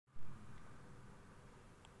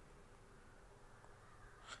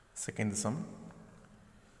Second sum,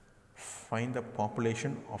 find the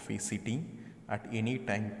population of a city at any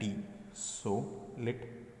time t. So let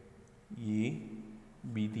A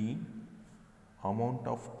be the amount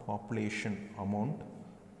of population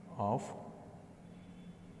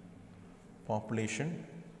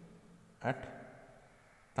at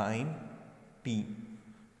time t.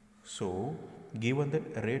 So given the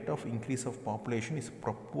rate of increase of population is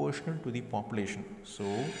proportional to the population, so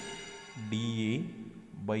dA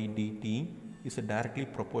by dt is directly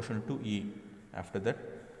proportional to A. After that,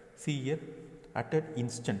 see here, at an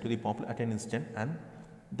instant and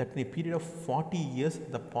that in a period of 40 years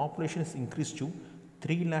the population is increased to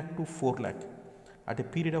 3 lakh to 4 lakh. At a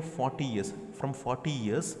period of 40 years, from 40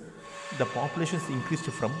 years the population is increased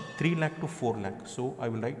from 3 lakh to 4 lakh. So I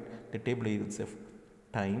will write the table here itself,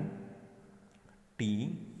 time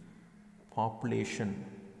t population,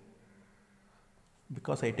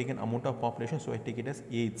 because I take an amount of population, so I take it as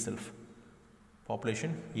A itself,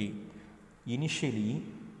 population A. Initially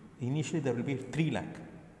there will be 3 lakh,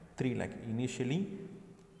 initially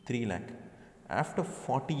 3 lakh. After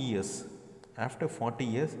 40 years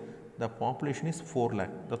the population is 4 lakh.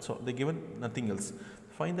 That's all, they given nothing else.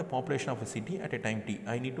 Find the population of a city at a time t.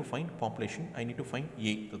 I need to find population, I need to find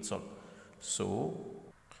A, that's all. So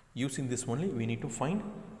using this only we need to find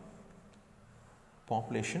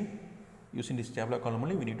population. Using this tabular column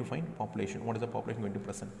only we need to find population. What is the population going to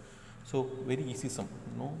present? So very easy sum,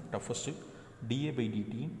 no toughest. dA by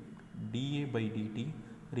dt,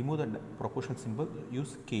 remove the proportional symbol,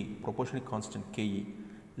 use k, proportional constant ka.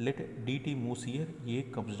 Let dt moves here, A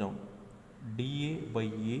comes down. dA by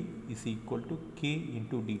A is equal to k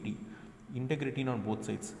into dt. Integrating on both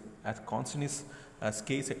sides. As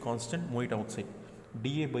k is a constant, move it outside.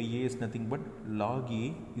 dA by A is nothing but log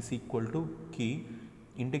A is equal to k.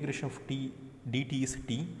 Integration of t, dt is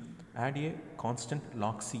t. Add a constant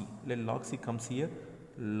log c. Let log c comes here.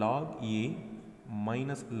 Log A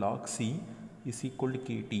minus log c is equal to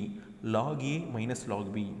kt. Log A minus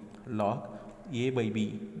log b. Log A by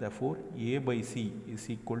b. Therefore, A by c is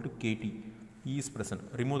equal to kt. E is present.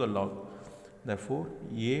 Remove the log. Therefore,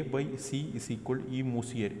 A by c is equal to E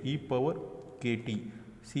moves here. E power kt.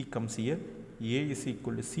 C comes here. A is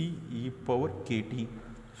equal to c e power kt.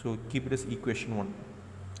 So keep it as equation 1.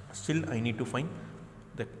 Still I need to find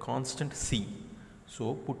the constant c.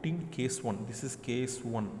 So put in case 1. This is case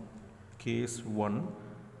 1. Case 1,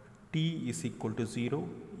 t is equal to 0,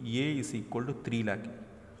 A is equal to 3 lakh.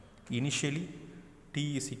 Initially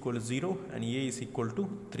t is equal to 0 and A is equal to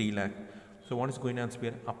 3 lakh. So what is going to answer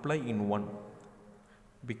here? Apply in 1.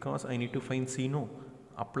 Because I need to find c, no.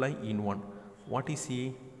 Apply in 1. What is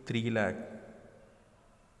A? 3 lakh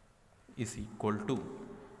is equal to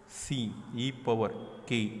c e power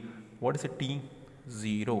k. What is a t?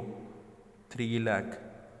 0. 3 lakh.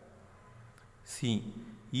 C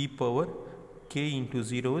e power k into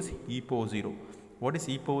 0 is e power 0. What is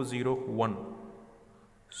e power 0? 1.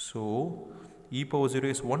 So e power 0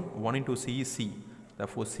 is 1. 1 into c is c.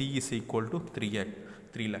 Therefore c is equal to 3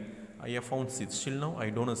 lakh. I have found c. Still now I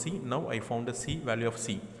don't know c. Now I found the c value of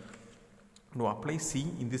c. Now apply c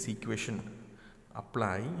in this equation.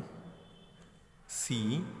 Apply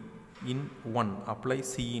c in 1. Apply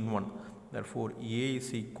c in 1. Therefore A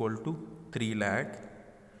is equal to 3 lakh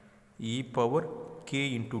e power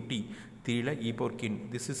k into t. 3 lakh e power k.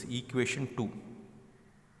 This is equation 2.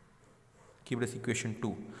 Keep it as equation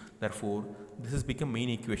 2. Therefore this has become main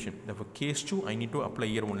equation. Therefore case 2 I need to apply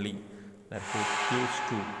here only. Therefore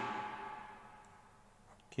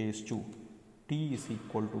case 2 t is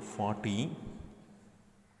equal to 40,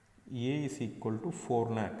 A is equal to 4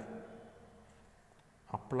 lakh.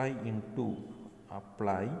 Apply in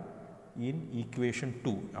equation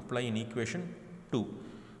 2.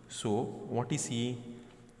 So what is A?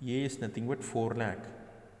 A is nothing but 4 lakh.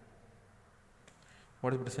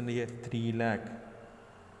 What is present here? 3 lakh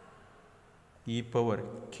e power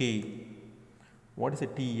k. What is the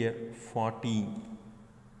t here? 40.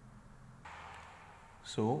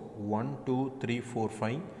 So 1, 2, 3, 4,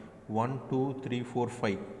 5. 1, 2, 3, 4,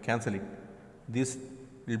 5. Cancel it. This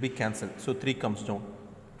will be cancelled. So 3 comes down.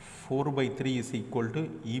 4 by 3 is equal to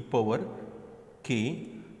e power k.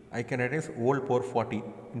 I can write as whole power 40.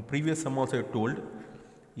 In previous sum also I told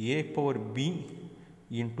a power b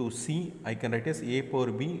into c. I can write as a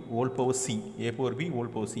power b whole power c. A power b whole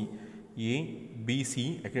power c. A, b,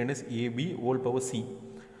 c. I can write as a, b whole power c.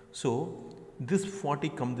 So this 40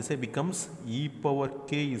 come this way becomes e power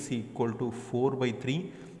k is equal to 4 by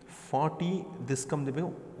 3. 40 this comes the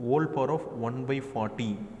whole power of 1 by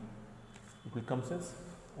 40. It becomes as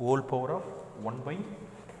whole power of 1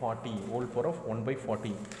 by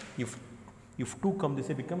 40. If If 2 come this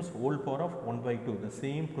way becomes whole power of 1 by 2. The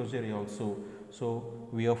same procedure also. So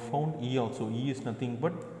we have found E also. E is nothing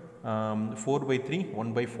but 4 by 3,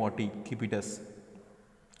 1 by 40. Keep it as.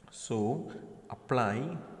 So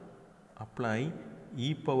apply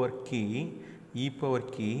e power k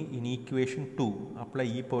in equation 2. Apply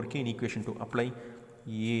e power k in equation 2. Apply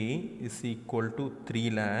A is equal to 3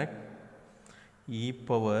 lakh e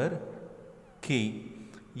power k.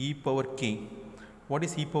 E power k. What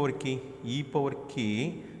is e power k? E power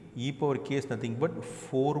k is nothing but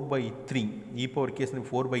 4 by 3. E power k is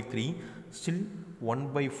 4 by 3. Still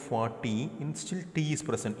 1 by 40 and still t is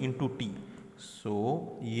present into t.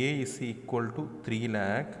 So A is equal to 3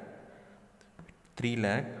 lakh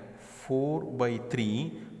 4 by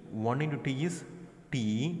 3. 1 into t is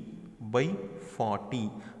t by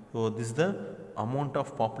 40. So this is the amount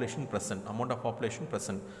of population present.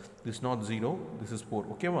 This is not 0, this is 4.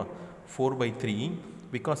 Okay, 4 by 3,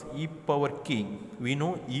 because e power k, we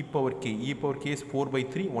know e power k is 4 by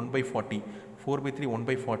 3, 1 by 40. 4 by 3, 1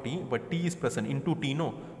 by 40, but t is present into t,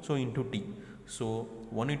 no? So into t. So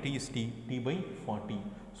 1 into t is t by 40.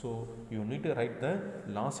 So you need to write the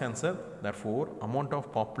last answer. Therefore, amount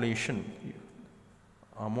of population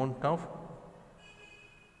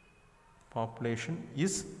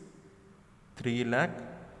is 3 lakh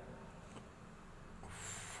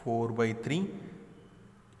 4 by 3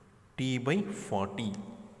 t by 40.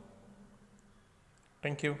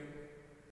 Thank you.